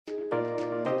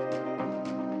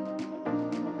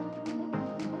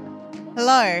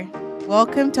Hello,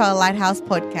 welcome to our Lighthouse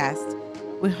podcast.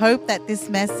 We hope that this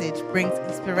message brings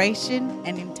inspiration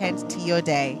and intent to your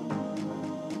day.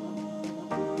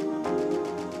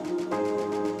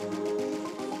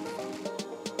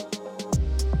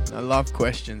 I love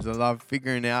questions. I love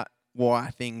figuring out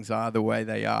why things are the way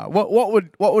they are. What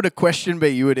would a question be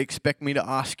you would expect me to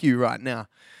ask you right now,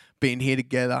 being here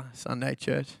together, Sunday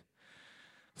church?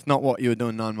 It's not what you were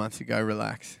doing 9 months ago.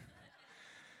 Relax.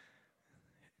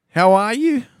 How are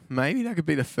you? Maybe that could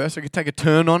be the first. I could take a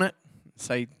turn on it and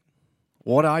say,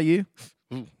 what are you?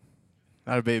 Ooh,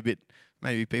 that'd be a bit,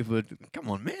 maybe people would, come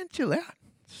on, man, chill out.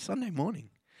 It's Sunday morning.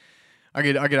 I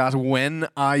could ask, when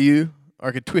are you? Or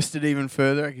I could twist it even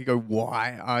further. I could go,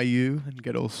 why are you? And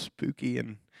get all spooky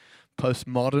and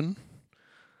postmodern.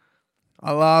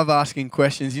 I love asking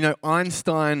questions. You know,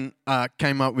 Einstein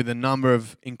came up with a number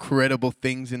of incredible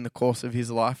things in the course of his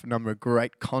life, a number of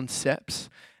great concepts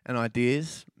and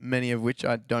ideas, many of which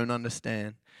I don't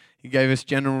understand. He gave us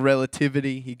general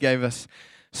relativity. He gave us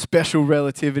special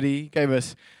relativity. He gave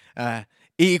us E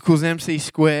equals MC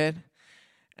squared.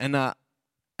 And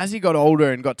as he got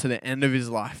older and got to the end of his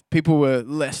life, people were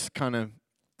less kind of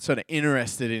sort of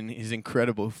interested in his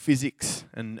incredible physics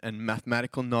and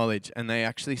mathematical knowledge, and they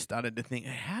actually started to think,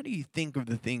 how do you think of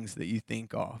the things that you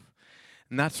think of?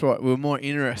 And that's what we're more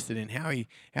interested in, how he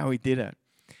did it.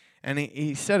 And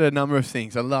he said a number of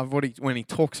things. I love when he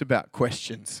talks about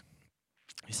questions.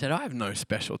 He said, I have no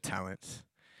special talents.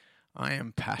 I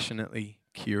am passionately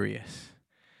curious.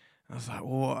 I was like,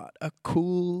 what a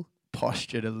cool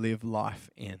posture to live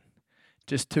life in.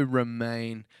 Just to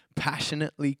remain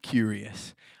passionately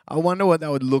curious. I wonder what that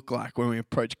would look like when we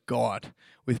approach God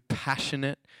with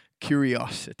passionate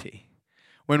curiosity.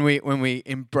 When we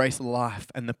embrace life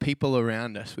and the people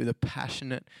around us with a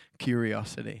passionate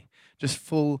curiosity. Just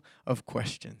full of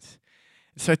questions.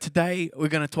 So today we're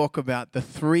going to talk about the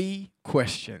 3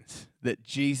 questions that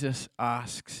Jesus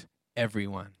asks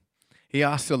everyone. He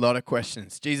asks a lot of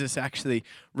questions. Jesus actually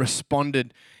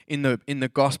responded in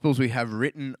the Gospels we have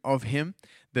written of him,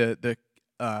 the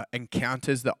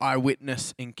encounters, the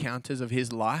eyewitness encounters of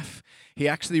his life. He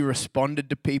actually responded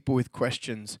to people with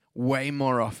questions way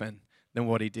more often than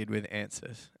what he did with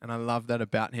answers. And I love that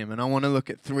about him. And I want to look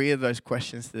at 3 of those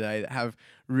questions today that have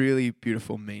really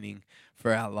beautiful meaning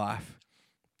for our life.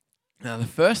 Now, the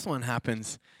first one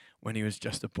happens when he was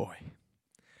just a boy.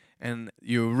 And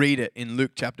you'll read it in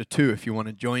Luke chapter 2 if you want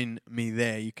to join me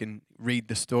there. You can read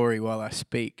the story while I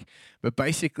speak. But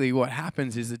basically what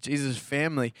happens is that Jesus'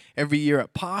 family, every year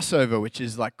at Passover, which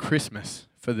is like Christmas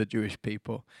for the Jewish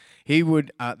people, they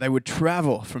would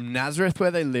travel from Nazareth,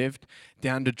 where they lived,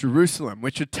 down to Jerusalem,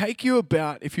 which would take you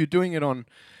about, if you're doing it on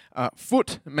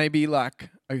foot, maybe like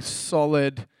a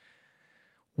solid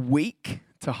week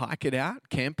to hike it out,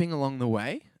 camping along the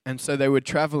way. And so they would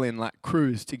travel in like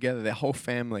crews together. Their whole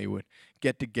family would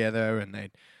get together and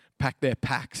they'd pack their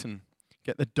packs and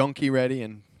get the donkey ready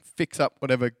and fix up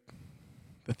whatever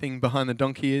the thing behind the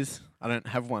donkey is. I don't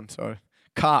have one, so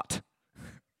cart.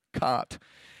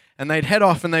 And they'd head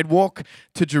off and they'd walk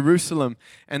to Jerusalem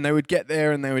and they would get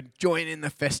there and they would join in the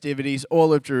festivities.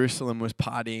 All of Jerusalem was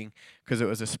partying because it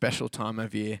was a special time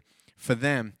of year for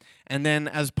them. And then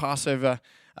as Passover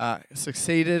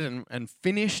succeeded and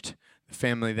finished, the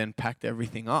family then packed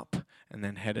everything up and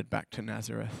then headed back to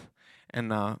Nazareth.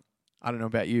 And I don't know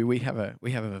about you, we have a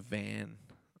van.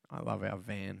 I love our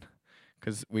van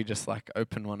because we just like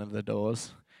open one of the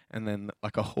doors and then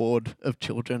like a horde of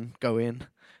children go in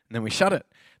and then we shut it.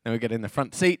 Then we get in the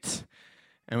front seats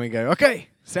and we go, okay,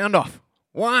 sound off,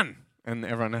 1. And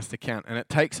everyone has to count. And it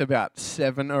takes about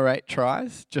 7 or 8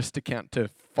 tries just to count to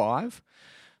 5.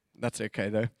 That's okay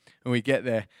though. And we get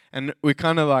there and we're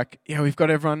kind of like, yeah, we've got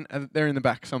everyone, they're in the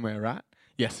back somewhere, right?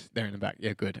 Yes, they're in the back.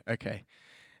 Yeah, good. Okay.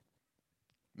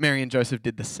 Mary and Joseph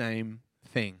did the same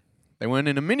thing. They weren't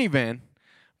in a minivan,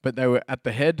 but they were at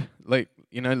the head, like,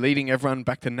 leading everyone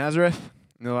back to Nazareth.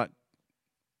 And they're like,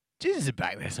 Jesus is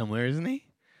back there somewhere, isn't he?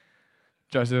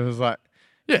 Joseph was like,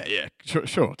 yeah,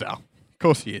 sure, Dal. Of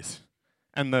course he is.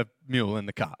 And the mule and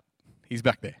the cart. He's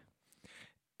back there.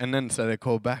 And then so they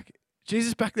called back,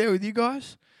 Jesus back there with you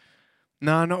guys?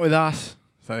 No, not with us.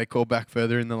 So they called back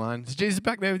further in the line. Is Jesus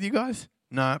back there with you guys?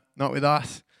 No, not with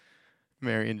us.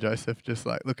 Mary and Joseph just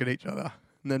like look at each other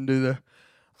and then do the,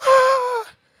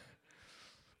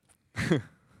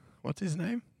 what's his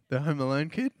name? The Home Alone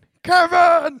kid?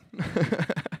 Kevin!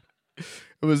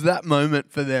 It was that moment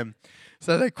for them.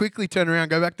 So they quickly turn around,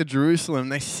 go back to Jerusalem.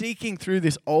 They're seeking through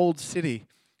this old city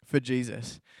for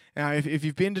Jesus. Now, if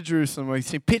you've been to Jerusalem or you've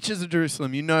seen pictures of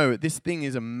Jerusalem, you know this thing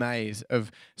is a maze of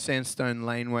sandstone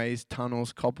laneways,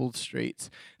 tunnels, cobbled streets.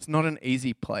 It's not an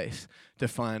easy place to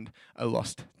find a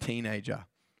lost teenager.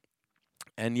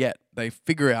 And yet, they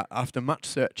figure out after much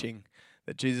searching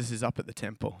that Jesus is up at the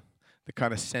temple, the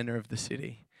kind of center of the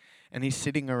city. And he's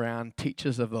sitting around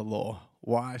teachers of the law,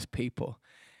 wise people,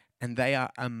 and they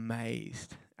are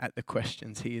amazed at the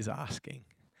questions he is asking.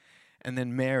 And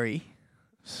then Mary,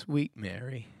 sweet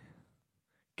Mary,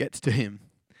 gets to him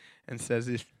and says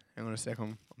this. Hang on a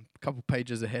second, I'm a couple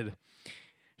pages ahead.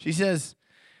 She says,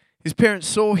 his parents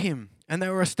saw him and they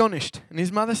were astonished. And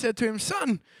his mother said to him,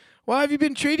 "Son, why have you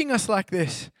been treating us like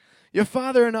this? Your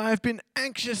father and I have been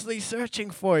anxiously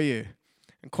searching for you."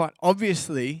 And quite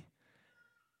obviously,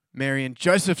 Mary and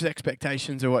Joseph's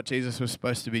expectations of what Jesus was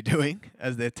supposed to be doing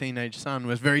as their teenage son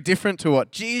was very different to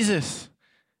what Jesus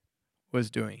was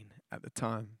doing at the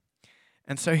time.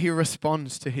 And so he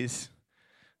responds to his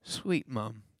sweet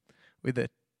mum with an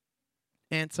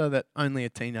answer that only a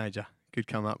teenager could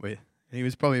come up with. And he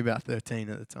was probably about 13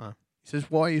 at the time. He says,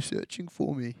 "Why are you searching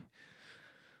for me?"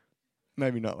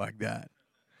 Maybe not like that.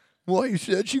 "Why are you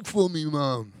searching for me,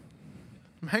 Mum?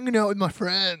 I'm hanging out with my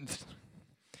friends."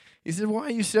 He said, "Why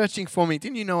are you searching for me?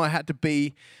 Didn't you know I had to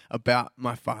be about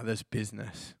my Father's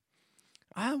business?"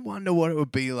 I wonder what it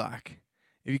would be like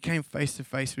if you came face to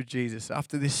face with Jesus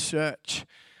after this search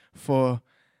for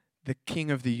the King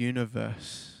of the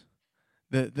universe,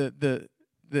 the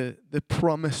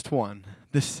promised one,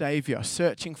 the Savior,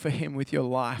 searching for him with your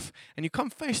life. And you come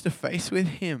face to face with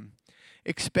him,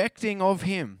 expecting of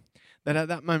him that at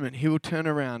that moment he will turn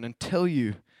around and tell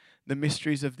you the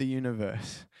mysteries of the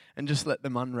universe and just let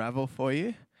them unravel for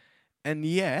you. And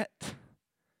yet,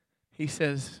 he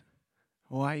says,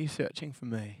 "Why are you searching for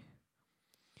me?"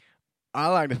 I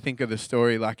like to think of the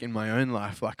story like in my own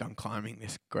life, like I'm climbing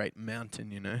this great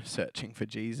mountain, searching for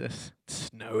Jesus. It's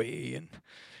snowy and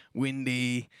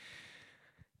windy.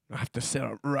 I have to set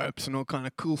up ropes and all kind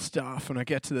of cool stuff. And I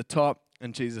get to the top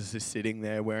and Jesus is sitting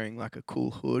there wearing like a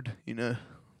cool hood,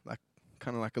 like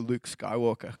kind of like a Luke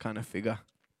Skywalker kind of figure.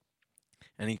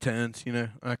 And he turns,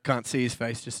 I can't see his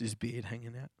face, just his beard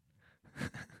hanging out.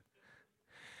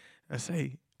 I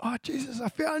say, "Oh, Jesus, I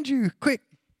found you. Quick,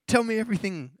 tell me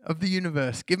everything of the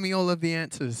universe. Give me all of the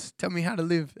answers. Tell me how to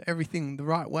live everything the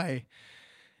right way."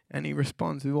 And he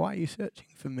responds with, "Why are you searching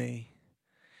for me?"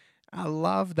 I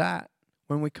love that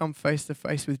when we come face to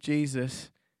face with Jesus,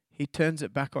 he turns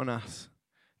it back on us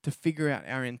to figure out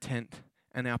our intent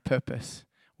and our purpose,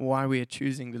 why we are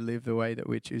choosing to live the way that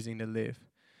we're choosing to live,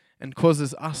 and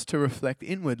causes us to reflect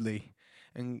inwardly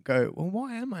and go, "Well,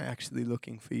 why am I actually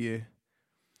looking for you?"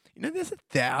 There's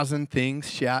 1,000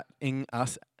 things shouting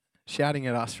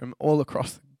at us from all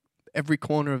across every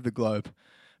corner of the globe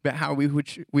about how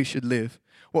we should live,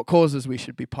 what causes we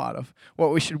should be part of,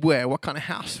 what we should wear, what kind of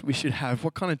house we should have,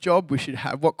 what kind of job we should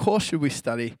have, what course should we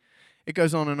study. It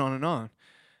goes on and on and on.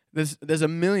 There's a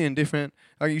million different,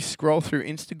 like you scroll through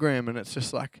Instagram and it's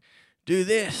just like, do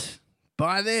this,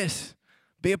 buy this,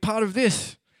 be a part of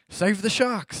this, save the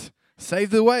sharks, save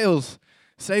the whales,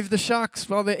 save the sharks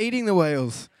while they're eating the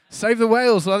whales, save the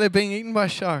whales while they're being eaten by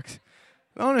sharks.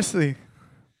 Honestly,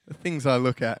 the things I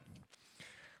look at.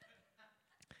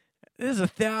 There's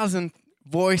 1,000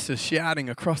 voices shouting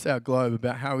across our globe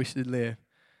about how we should live.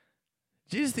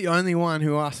 Jesus is the only one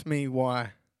who asked me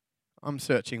why I'm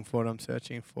searching for what I'm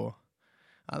searching for.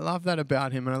 I love that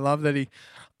about him, and I love that he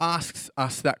asks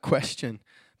us that question,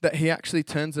 that he actually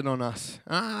turns it on us.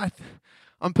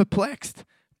 I'm perplexed,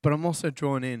 but I'm also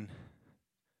drawn in.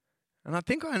 And I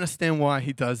think I understand why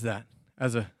he does that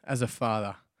as a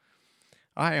father.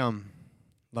 I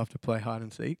love to play hide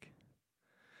and seek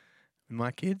with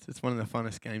my kids. It's one of the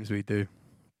funnest games we do.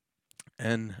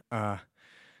 And I'm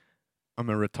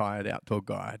a retired outdoor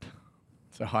guide,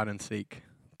 so hide and seek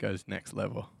goes next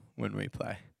level when we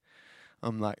play.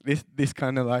 I'm like, this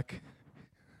kind of like,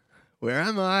 where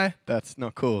am I? That's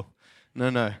not cool.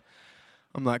 No.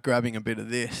 I'm like grabbing a bit of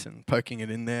this and poking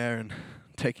it in there and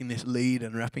taking this lead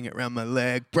and wrapping it around my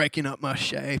leg, breaking up my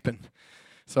shape, and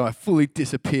so I fully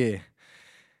disappear.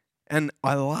 And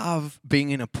I love being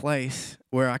in a place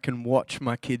where I can watch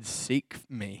my kids seek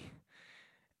me.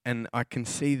 And I can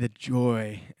see the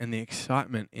joy and the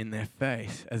excitement in their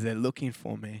face as they're looking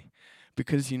for me.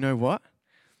 Because you know what?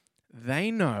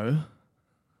 They know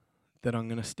that I'm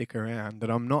going to stick around,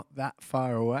 that I'm not that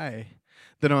far away,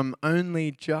 that I'm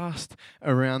only just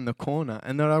around the corner,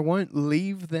 and that I won't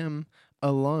leave them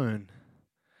alone,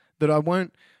 that I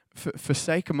won't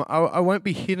forsake them. I won't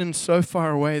be hidden so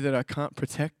far away that I can't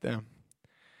protect them.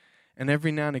 And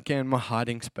every now and again, my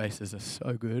hiding spaces are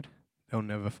so good, they'll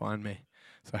never find me.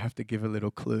 So I have to give a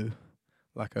little clue,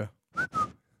 like a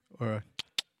or a,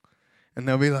 and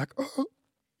they'll be like, "Oh,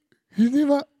 he's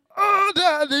near oh,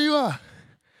 Dad, there you are."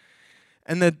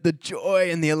 And the joy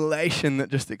and the elation that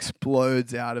just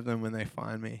explodes out of them when they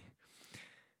find me.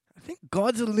 I think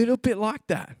God's a little bit like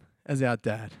that as our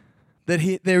dad.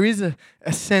 That there is a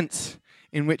sense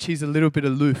in which he's a little bit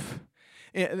aloof.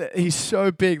 He's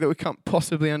so big that we can't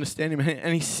possibly understand him.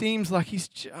 And he seems like he's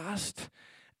just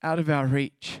out of our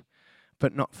reach,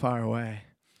 but not far away.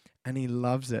 And he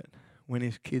loves it when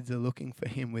his kids are looking for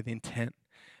him with intent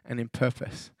and in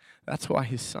purpose. That's why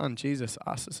his son, Jesus,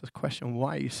 asks us a question,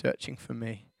 why are you searching for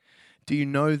me? Do you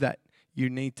know that you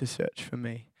need to search for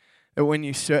me? That when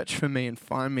you search for me and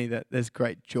find me, that there's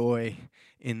great joy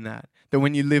in that. That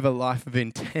when you live a life of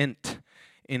intent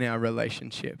in our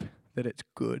relationship, that it's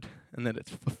good and that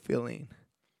it's fulfilling.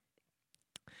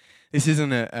 This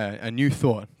isn't a new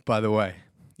thought, by the way.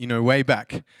 You know, way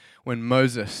back when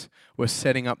Moses was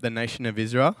setting up the nation of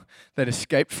Israel, they'd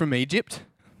escaped from Egypt.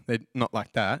 Not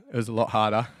like that. It was a lot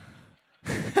harder.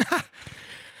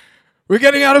 We're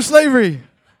getting out of slavery.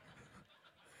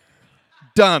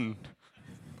 Done.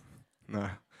 No,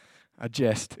 I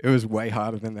jest. It was way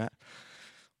harder than that.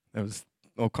 There was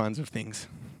all kinds of things.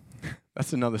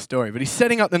 That's another story. But he's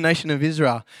setting up the nation of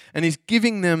Israel, and he's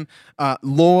giving them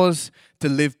laws to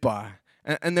live by.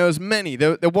 And there was many.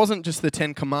 There wasn't just the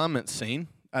 10 Commandments seen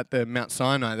at the Mount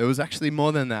Sinai. There was actually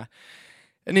more than that.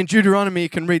 And in Deuteronomy, you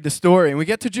can read the story. And we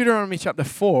get to Deuteronomy chapter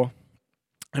 4,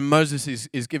 and Moses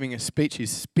is giving a speech.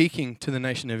 He's speaking to the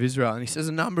nation of Israel, and he says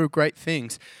a number of great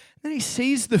things. Then he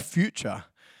sees the future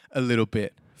a little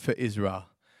bit for Israel.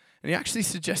 And he actually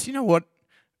suggests, you know what?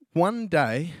 One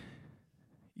day,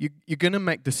 you're going to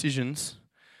make decisions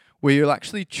where you'll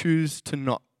actually choose to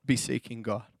not be seeking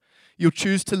God. You'll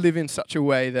choose to live in such a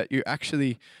way that you're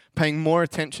actually paying more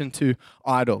attention to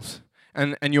idols.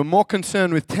 And you're more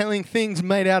concerned with telling things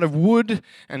made out of wood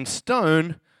and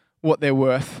stone what they're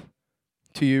worth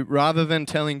to you, rather than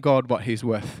telling God what he's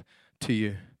worth to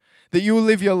you. That you will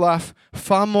live your life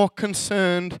far more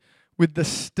concerned with the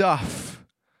stuff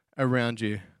around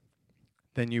you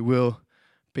than you will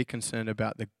be concerned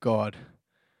about the God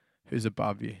who's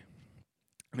above you.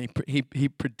 And he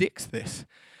predicts this.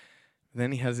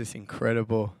 Then he has this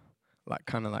incredible,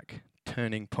 kind of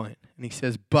turning point. And he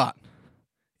says, but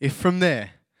if from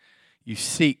there you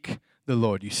seek the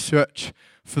Lord, you search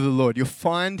for the Lord, you'll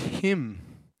find him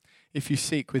if you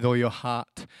seek with all your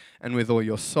heart and with all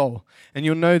your soul. And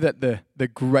you'll know that the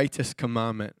greatest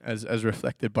commandment, as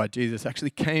reflected by Jesus,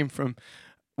 actually came from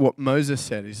what Moses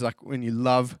said. It's like when you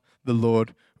love the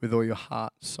Lord with all your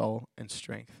heart, soul, and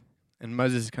strength. And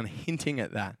Moses is kind of hinting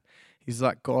at that. He's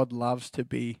like, God loves to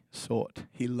be sought.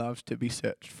 He loves to be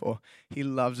searched for. He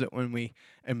loves it when we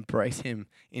embrace him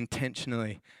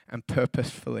intentionally and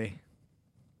purposefully.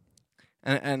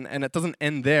 And it doesn't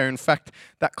end there. In fact,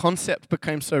 that concept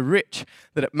became so rich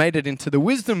that it made it into the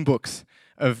wisdom books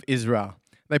of Israel.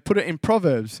 They put it in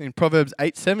Proverbs. In Proverbs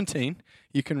 8:17,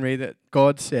 you can read that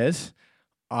God says,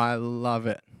 I love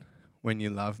it when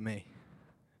you love me.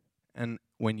 And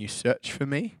when you search for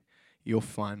me, you'll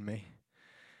find me.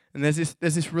 And there's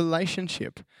this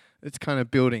relationship that's kind of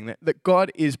building, that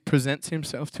God presents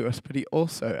himself to us, but he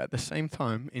also, at the same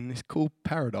time, in this cool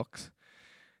paradox,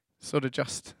 sort of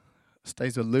just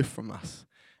stays aloof from us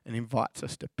and invites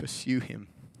us to pursue him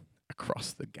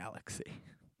across the galaxy.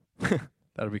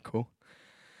 That'll be cool.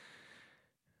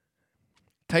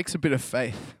 Takes a bit of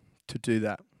faith to do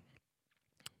that.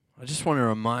 I just want to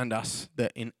remind us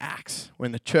that in Acts,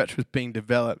 when the church was being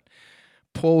developed,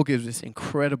 Paul gives this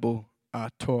incredible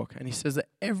talk, and he says that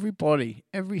everybody,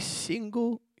 every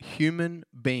single human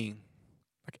being,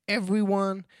 like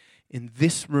everyone in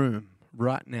this room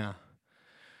right now,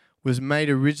 was made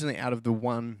originally out of the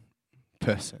one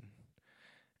person.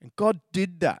 And God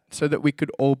did that so that we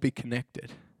could all be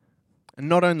connected. And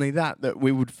not only that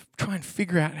we would try and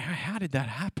figure out how did that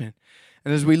happen?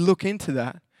 And as we look into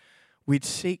that, we'd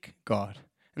seek God,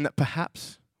 and that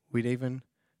perhaps we'd even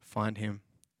find him,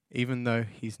 even though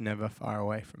he's never far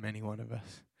away from any one of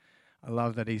us. I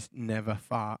love that he's never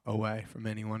far away from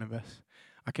any one of us.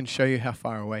 I can show you how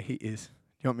far away he is. Do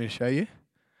you want me to show you?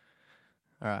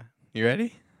 All right, you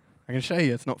ready? I can show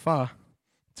you. It's not far.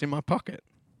 It's in my pocket.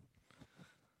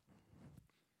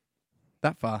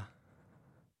 That far.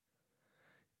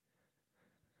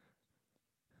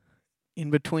 In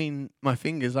between my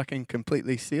fingers, I can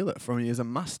completely seal it from you as a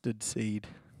mustard seed.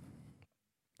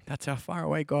 That's how far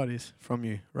away God is from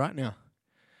you right now.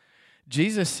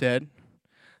 Jesus said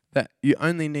that you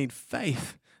only need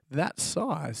faith that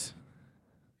size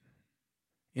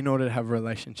in order to have a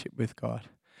relationship with God.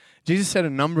 Jesus said a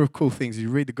number of cool things. You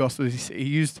read the Gospels, he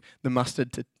used the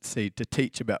mustard seed to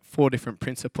teach about 4 different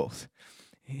principles.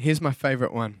 Here's my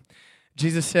favorite one.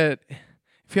 Jesus said,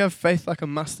 if you have faith like a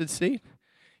mustard seed,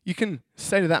 you can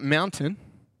say to that mountain,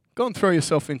 go and throw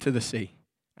yourself into the sea,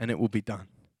 and it will be done.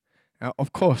 Now,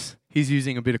 of course, he's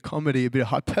using a bit of comedy, a bit of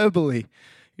hyperbole.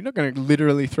 You're not going to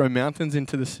literally throw mountains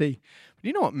into the sea. But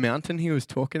you know what mountain he was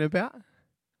talking about?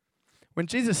 When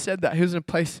Jesus said that, he was in a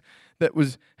place that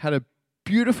had a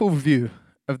beautiful view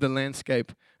of the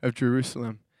landscape of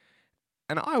Jerusalem.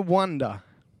 And I wonder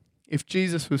if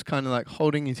Jesus was kind of like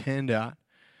holding his hand out,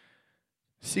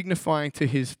 signifying to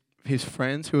his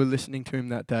friends who were listening to him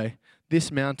that day,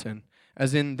 this mountain,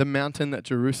 as in the mountain that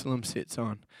Jerusalem sits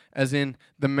on, as in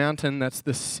the mountain that's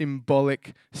the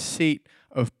symbolic seat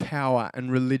of power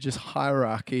and religious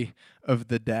hierarchy of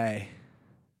the day.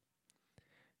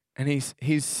 And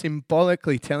he's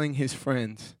symbolically telling his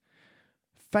friends,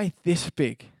 faith this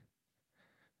big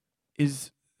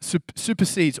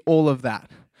supersedes all of that.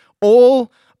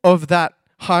 All of that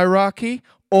hierarchy,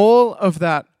 all of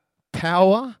that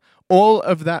power, all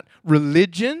of that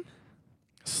religion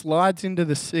slides into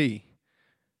the sea.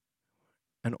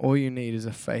 And all you need is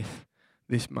a faith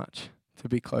this much to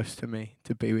be close to me,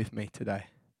 to be with me today.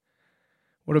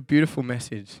 What a beautiful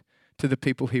message to the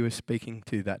people he was speaking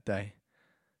to that day.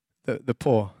 The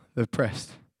poor, the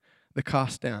oppressed, the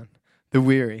cast down, the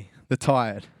weary, the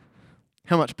tired.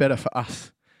 How much better for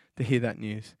us to hear that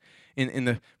news in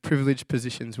the privileged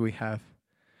positions we have.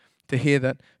 To hear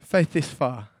that faith this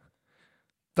far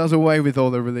does away with all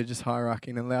the religious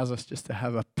hierarchy and allows us just to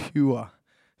have a pure,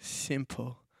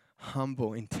 simple,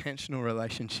 humble, intentional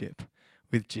relationship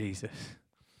with Jesus.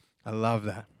 I love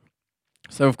that.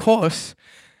 So, of course,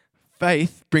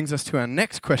 faith brings us to our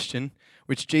next question,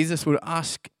 which Jesus would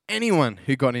ask anyone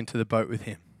who got into the boat with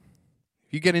him.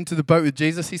 If you get into the boat with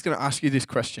Jesus, he's going to ask you this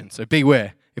question. So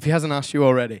beware if he hasn't asked you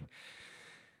already.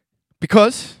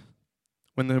 Because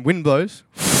when the wind blows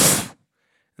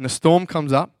and the storm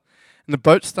comes up and the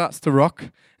boat starts to rock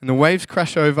and the waves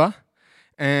crash over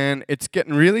and it's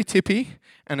getting really tippy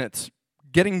and it's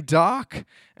getting dark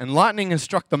and lightning has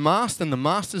struck the mast and the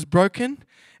mast is broken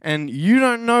and you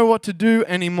don't know what to do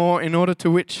anymore in order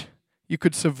to which you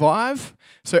could survive.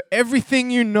 So everything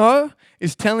you know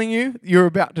is telling you you're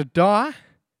about to die.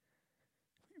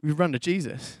 We run to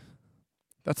Jesus.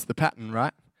 That's the pattern,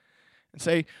 right? And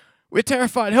say, we're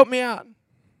terrified, help me out.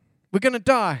 We're going to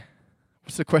die.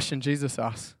 What's the question Jesus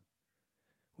asks?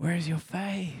 Where is your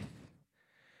faith?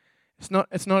 It's not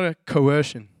a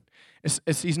coercion.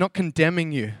 He's not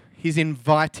condemning you. He's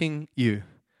inviting you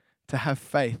to have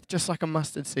faith, just like a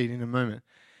mustard seed in a moment.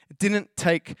 It didn't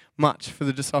take much for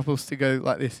the disciples to go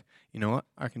like this. You know what?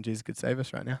 I reckon Jesus could save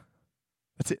us right now.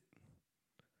 That's it.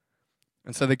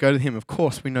 And so they go to him. Of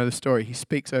course, we know the story. He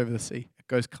speaks over the sea. It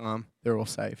goes calm. They're all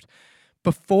saved.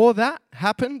 Before that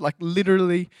happened, like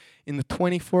literally in the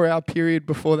 24-hour period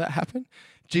before that happened,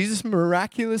 Jesus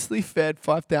miraculously fed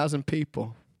 5,000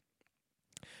 people.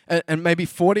 And maybe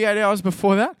 48 hours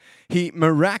before that, he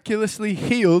miraculously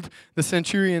healed the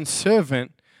centurion's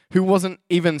servant who wasn't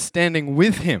even standing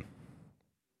with him.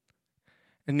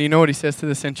 And you know what he says to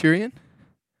the centurion?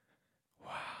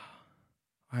 Wow,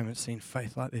 I haven't seen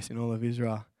faith like this in all of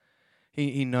Israel.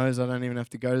 He knows I don't even have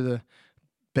to go to the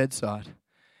bedside.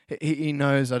 He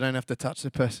knows I don't have to touch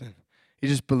the person. He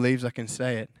just believes I can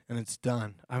say it and it's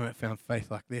done. I haven't found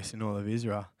faith like this in all of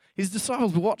Israel. His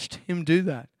disciples watched him do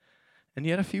that. And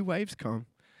yet a few waves come.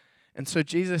 And so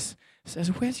Jesus says,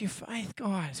 where's your faith,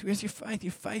 guys? Where's your faith?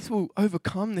 Your faith will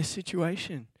overcome this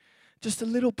situation. Just a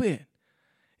little bit.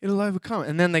 It'll overcome.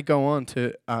 And then they go on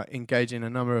to engage in a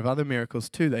number of other miracles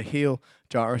too. They heal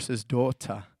Jairus'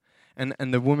 daughter.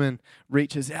 And the woman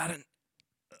reaches out and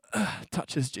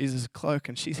touches Jesus' cloak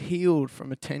and she's healed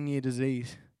from a 10-year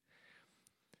disease.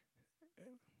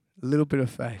 A little bit of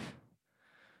faith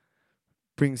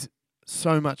brings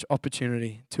so much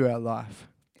opportunity to our life.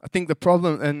 I think the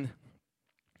problem, and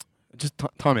just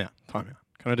time out.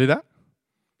 Can I do that?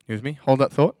 Excuse me, hold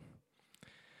that thought.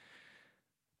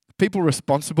 The people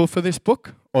responsible for this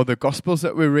book, or the Gospels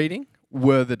that we're reading,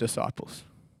 were the disciples.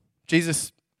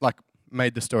 Jesus,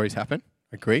 made the stories happen,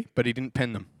 agree, but he didn't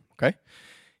pen them, okay?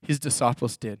 His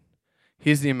disciples did.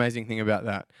 Here's the amazing thing about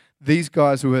that. These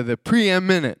guys were the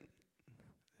preeminent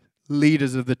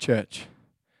leaders of the church.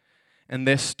 And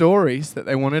their stories that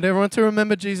they wanted everyone to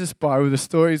remember Jesus by were the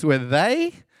stories where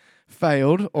they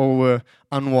failed or were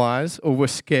unwise or were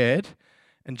scared,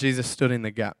 and Jesus stood in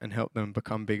the gap and helped them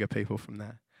become bigger people from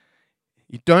that.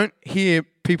 You don't hear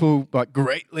people like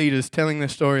great leaders telling their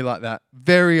story like that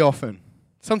very often.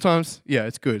 Sometimes, yeah,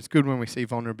 it's good. It's good when we see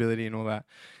vulnerability and all that.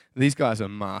 These guys are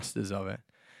masters of it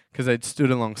because they'd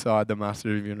stood alongside the master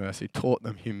of the universe who taught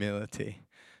them humility,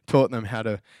 taught them how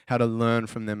to learn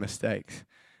from their mistakes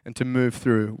and to move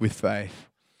through with faith.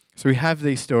 So we have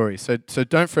these stories. So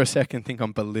don't for a second think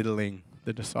I'm belittling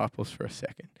the disciples for a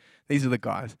second. These are the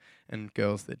guys and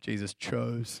girls that Jesus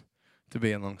chose to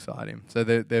be alongside him. So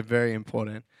they're very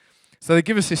important. So they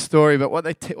give us this story, but what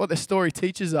the story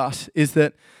teaches us is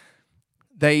that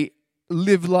they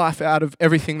live life out of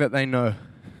everything that they know.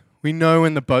 We know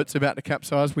when the boat's about to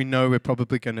capsize, we know we're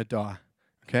probably going to die.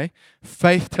 Okay?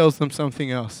 Faith tells them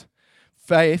something else.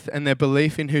 Faith and their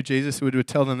belief in who Jesus would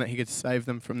tell them that he could save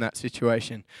them from that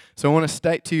situation. So I want to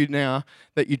state to you now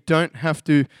that you don't have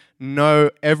to know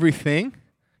everything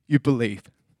you believe.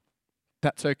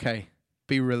 That's okay.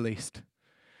 Be released.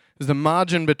 There's a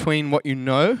margin between what you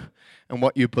know and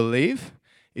what you believe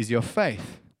is your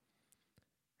faith.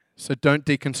 So don't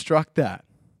deconstruct that.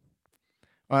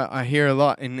 I hear a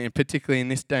lot, particularly in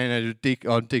this day and age,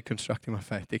 deconstructing my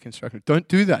faith, deconstructing. Don't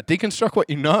do that. Deconstruct what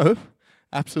you know,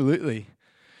 absolutely.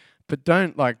 But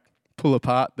don't pull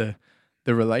apart the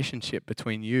relationship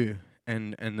between you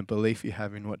and the belief you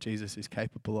have in what Jesus is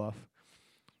capable of.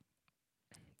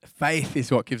 Faith is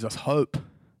what gives us hope.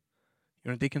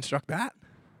 You want to deconstruct that?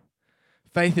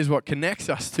 Faith is what connects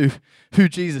us to who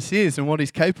Jesus is and what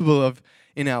he's capable of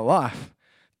in our life.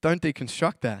 Don't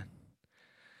deconstruct that.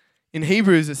 In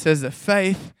Hebrews, it says that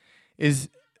faith is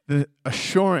the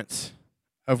assurance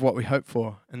of what we hope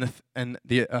for, and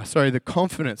the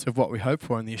confidence of what we hope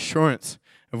for, and the assurance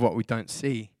of what we don't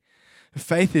see.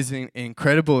 Faith is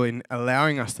incredible in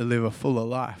allowing us to live a fuller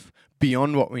life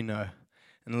beyond what we know,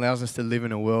 and allows us to live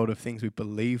in a world of things we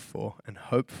believe for and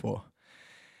hope for.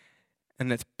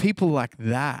 And it's people like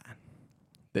that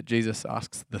Jesus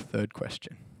asks the third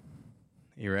question.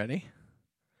 You ready?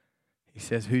 He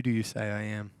says, "Who do you say I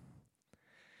am?"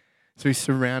 So he's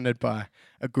surrounded by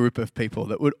a group of people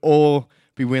that would all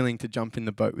be willing to jump in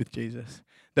the boat with Jesus,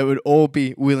 that would all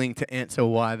be willing to answer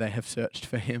why they have searched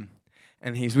for him.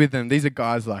 And he's with them. These are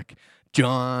guys like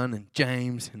John and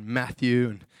James and Matthew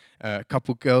and a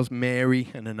couple girls, Mary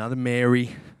and another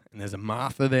Mary. And there's a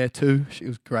Martha there too. She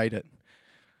was great at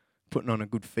putting on a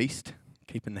good feast,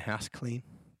 keeping the house clean.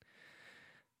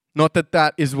 Not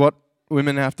that is what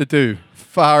women have to do.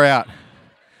 Far out.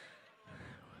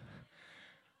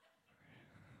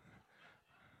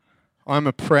 I'm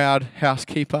a proud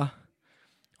housekeeper.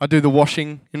 I do the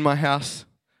washing in my house.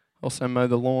 Also mow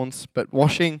the lawns. But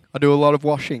washing, I do a lot of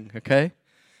washing, okay?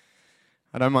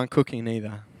 I don't mind cooking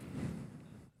either.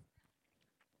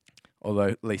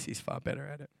 Although Lacey's far better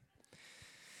at it.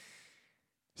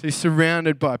 So he's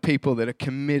surrounded by people that are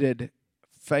committed,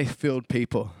 faith-filled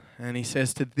people. And he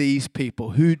says to these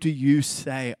people, "Who do you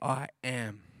say I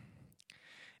am?"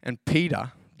 And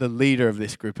Peter, the leader of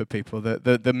this group of people,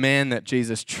 the man that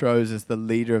Jesus chose as the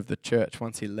leader of the church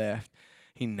once he left,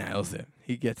 he nails it.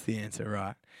 He gets the answer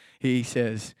right. He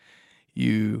says,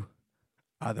 "You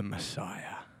are the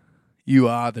Messiah. You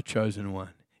are the chosen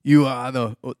one. You are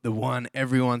the one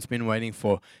everyone's been waiting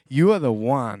for. You are the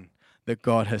one that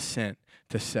God has sent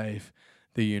to save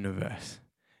the universe."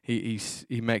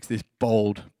 He makes this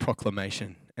bold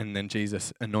proclamation, and then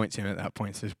Jesus anoints him at that point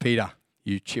and says, "Peter,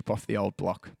 you chip off the old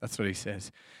block." That's what he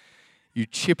says. You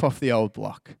chip off the old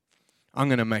block. I'm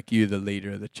going to make you the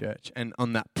leader of the church. And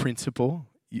on that principle,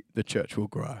 the church will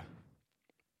grow.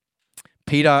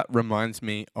 Peter reminds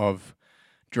me of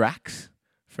Drax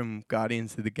from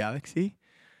Guardians of the Galaxy.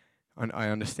 And I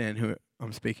understand who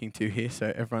I'm speaking to here.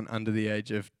 So everyone under the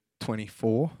age of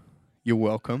 24, you're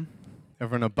welcome.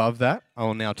 Everyone above that, I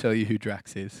will now tell you who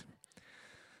Drax is.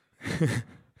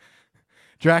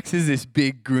 Drax is this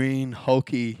big, green,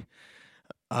 hulky,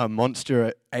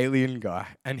 monster alien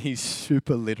guy, and he's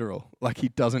super literal. Like, he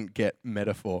doesn't get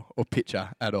metaphor or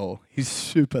picture at all. He's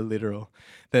super literal.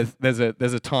 There's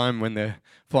a time when they're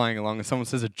flying along and someone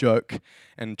says a joke,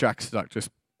 and Drax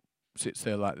just sits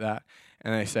there like that,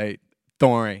 and they say,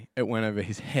 "Don't worry, it went over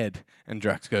his head," and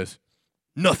Drax goes,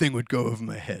 "Nothing would go over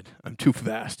my head. I'm too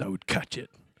fast. I would catch it."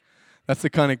 That's the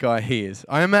kind of guy he is.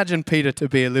 I imagine Peter to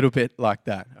be a little bit like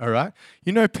that, all right?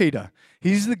 You know Peter.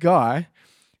 He's the guy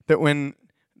that when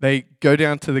they go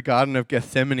down to the Garden of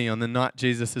Gethsemane on the night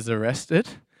Jesus is arrested,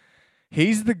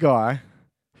 he's the guy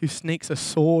who sneaks a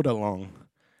sword along.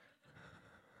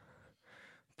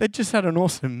 They just had an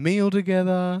awesome meal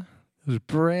together. There was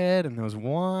bread and there was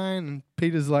wine, and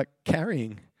Peter's like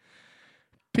carrying.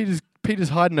 Peter's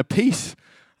hiding a piece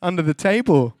under the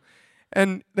table.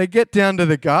 And they get down to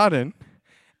the garden,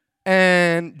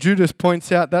 and Judas points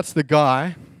out that's the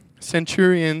guy.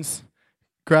 Centurions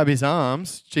grab his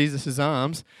arms, Jesus'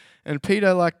 arms, and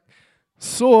Peter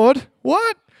sword?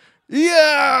 What?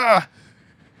 Yeah!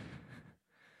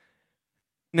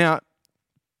 Now,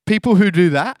 people who do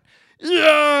that,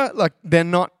 yeah, like they're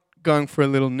not going for a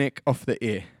little nick off the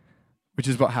ear, which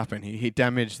is what happened. He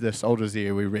damaged the soldier's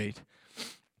ear, we read.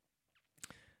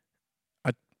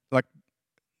 Like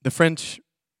the French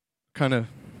kind of,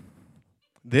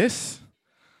 this,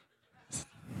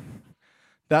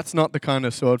 that's not the kind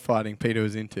of sword fighting Peter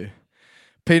was into.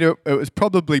 Peter, it was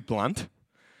probably blunt,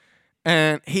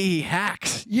 and he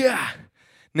hacks. Yeah.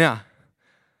 Now,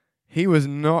 he was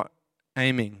not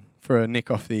aiming for a nick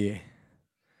off the ear.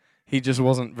 He just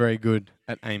wasn't very good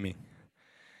at aiming.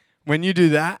 When you do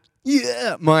that,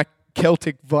 yeah, my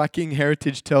Celtic Viking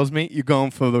heritage tells me you're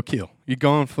going for the kill. You're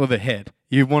going for the head.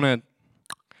 You want to...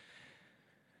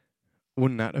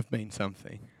 Wouldn't that have been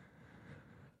something?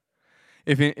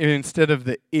 If instead of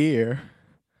the ear,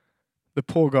 the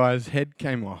poor guy's head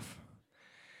came off.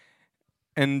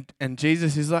 And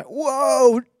Jesus is like,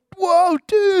 whoa,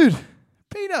 dude.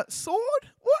 Peter, sword?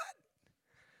 What?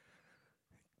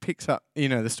 Picks up,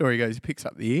 the story goes, he picks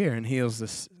up the ear and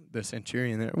heals the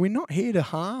centurion there. We're not here to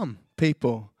harm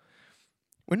people.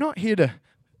 We're not here to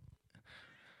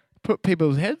put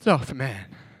people's heads off,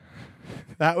 man.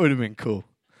 That would have been cool.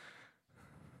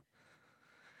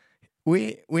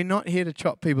 We're not here to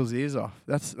chop people's ears off.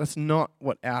 That's not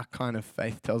what our kind of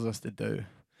faith tells us to do.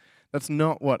 That's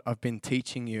not what I've been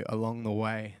teaching you along the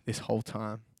way this whole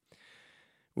time.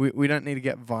 We don't need to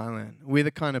get violent. We're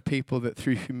the kind of people that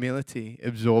through humility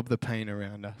absorb the pain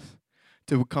around us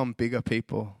to become bigger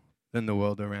people than the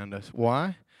world around us.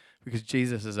 Why? Because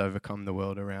Jesus has overcome the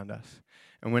world around us.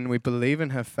 And when we believe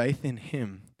and have faith in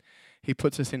Him, He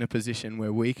puts us in a position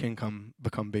where we can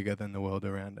become bigger than the world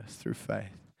around us through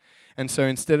faith. And so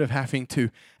instead of having to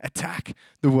attack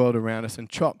the world around us and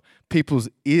chop people's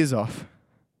ears off,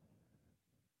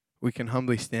 we can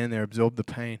humbly stand there, absorb the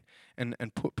pain,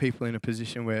 and put people in a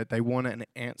position where they want an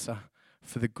answer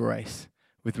for the grace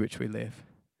with which we live.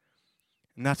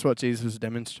 And that's what Jesus was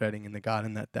demonstrating in the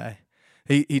garden that day.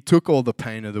 He took all the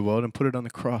pain of the world and put it on the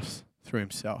cross through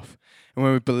Himself. And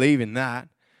when we believe in that,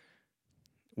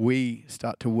 we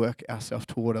start to work ourselves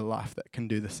toward a life that can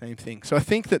do the same thing. So I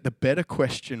think that the better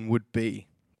question would be,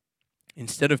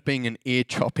 instead of being an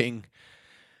ear-chopping,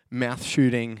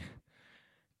 mouth-shooting,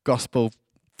 gospel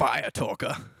fire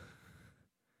talker,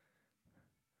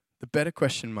 the better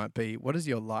question might be, what does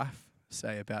your life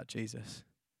say about Jesus?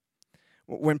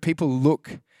 When people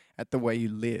look at the way you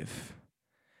live,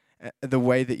 the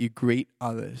way that you greet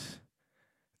others,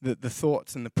 the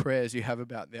thoughts and the prayers you have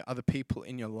about the other people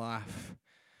in your life,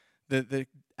 the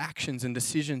actions and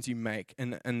decisions you make,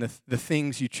 and the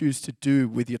things you choose to do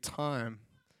with your time,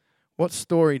 what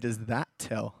story does that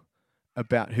tell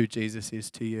about who Jesus is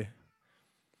to you?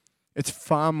 It's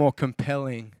far more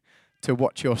compelling to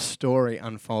watch your story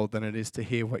unfold than it is to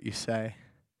hear what you say.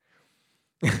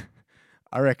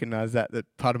 I recognize that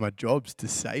part of my job's to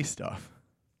say stuff.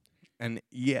 And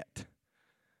yet,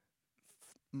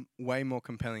 way more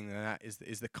compelling than that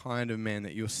is the kind of man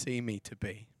that you'll see me to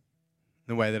be.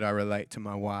 The way that I relate to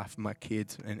my wife, my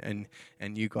kids,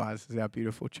 and you guys as our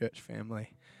beautiful church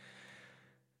family.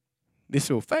 This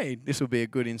will fade. This will be a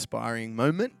good, inspiring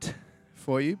moment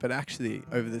for you, but actually,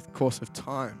 over the course of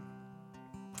time,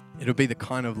 it'll be the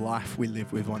kind of life we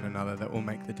live with one another that will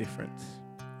make the difference.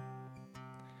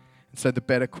 And so the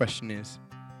better question is,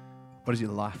 what does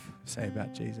your life say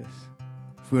about Jesus?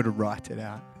 If we were to write it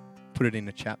out, put it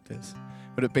into chapters,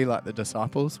 would it be like the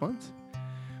disciples once?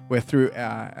 Where through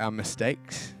our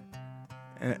mistakes,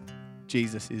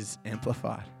 Jesus is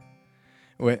amplified.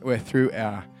 Where through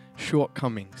our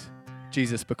shortcomings,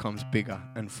 Jesus becomes bigger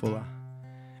and fuller.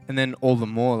 And then all the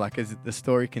more, like as the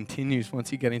story continues,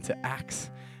 once you get into Acts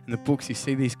and the books, you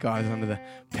see these guys under the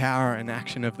power and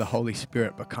action of the Holy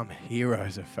Spirit become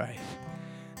heroes of faith.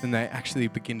 And they actually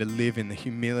begin to live in the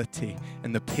humility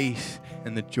and the peace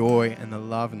and the joy and the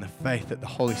love and the faith that the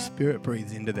Holy Spirit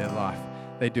breathes into their life.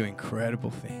 They do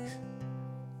incredible things.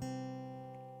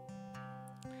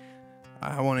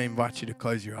 I want to invite you to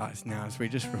close your eyes now as we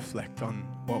just reflect on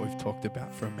what we've talked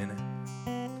about for a minute.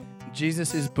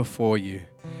 Jesus is before you,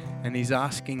 and He's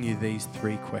asking you these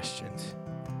 3 questions.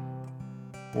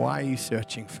 Why are you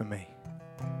searching for me?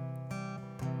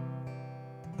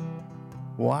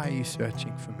 Why are you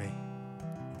searching for me?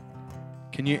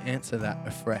 Can you answer that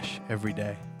afresh every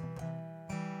day?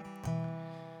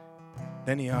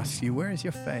 Then He asks you, where is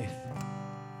your faith?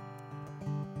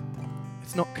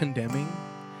 It's not condemning.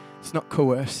 It's not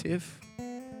coercive.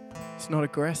 It's not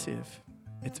aggressive.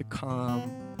 It's a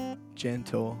calm,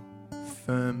 gentle,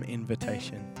 firm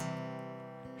invitation.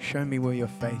 Show me where your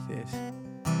faith is.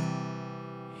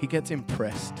 He gets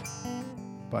impressed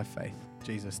by faith.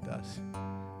 Jesus does.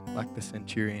 Like the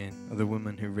centurion or the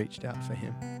woman who reached out for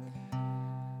him.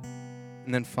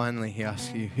 And then finally he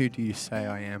asks you, who do you say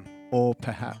I am? Or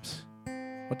perhaps,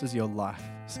 what does your life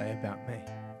say about me?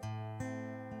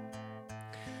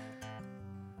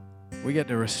 We get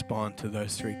to respond to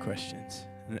those three questions.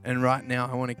 And right now,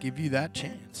 I want to give you that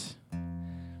chance.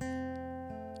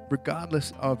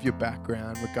 Regardless of your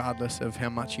background, regardless of how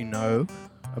much you know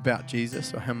about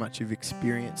Jesus or how much you've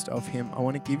experienced of him, I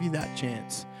want to give you that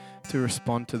chance to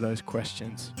respond to those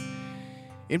questions.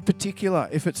 In particular,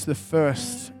 if it's the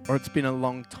first or it's been a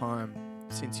long time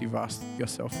since you've asked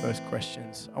yourself those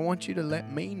questions, I want you to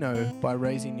let me know by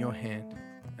raising your hand.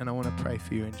 And I want to pray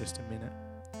for you in just a minute.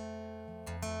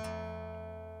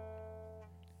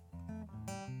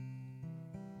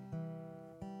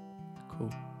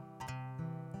 Cool.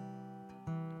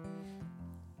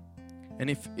 And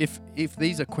if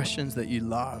these are questions that you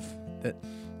love, that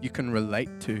you can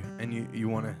relate to, and you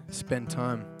want to spend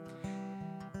time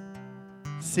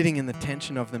sitting in the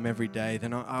tension of them every day,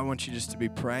 then I want you just to be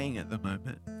praying at the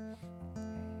moment.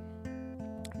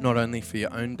 Not only for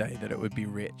your own day, that it would be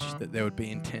rich, that there would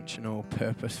be intentional,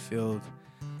 purpose-filled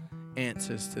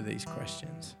answers to these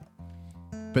questions,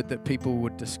 but that people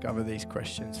would discover these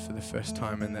questions for the first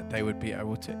time and that they would be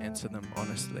able to answer them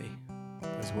honestly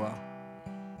as well.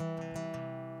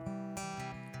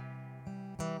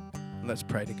 Let's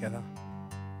pray together.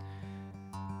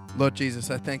 Lord Jesus,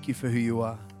 I thank you for who you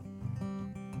are.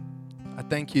 I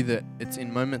thank you that it's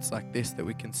in moments like this that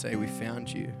we can say we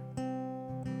found you.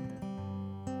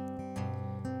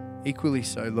 Equally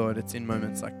so, Lord, it's in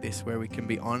moments like this where we can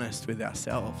be honest with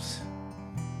ourselves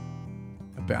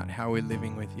about how we're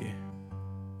living with you.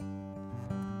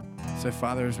 So,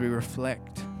 Father, as we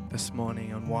reflect this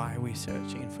morning on why we're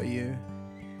searching for you,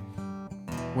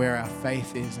 where our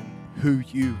faith is and who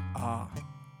you are,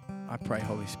 I pray,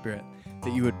 Holy Spirit,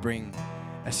 that you would bring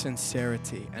a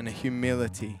sincerity and a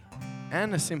humility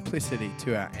and a simplicity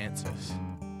to our answers,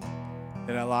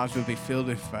 that our lives would be filled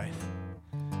with faith,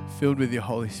 filled with your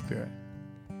Holy Spirit,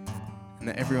 and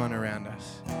that everyone around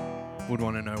us would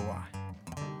want to know why.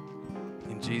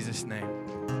 In Jesus' name,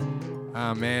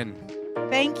 amen.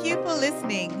 Thank you for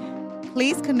listening.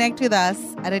 Please connect with us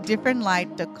at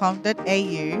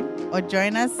adifferentlight.com.au or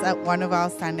join us at one of our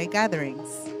Sunday gatherings.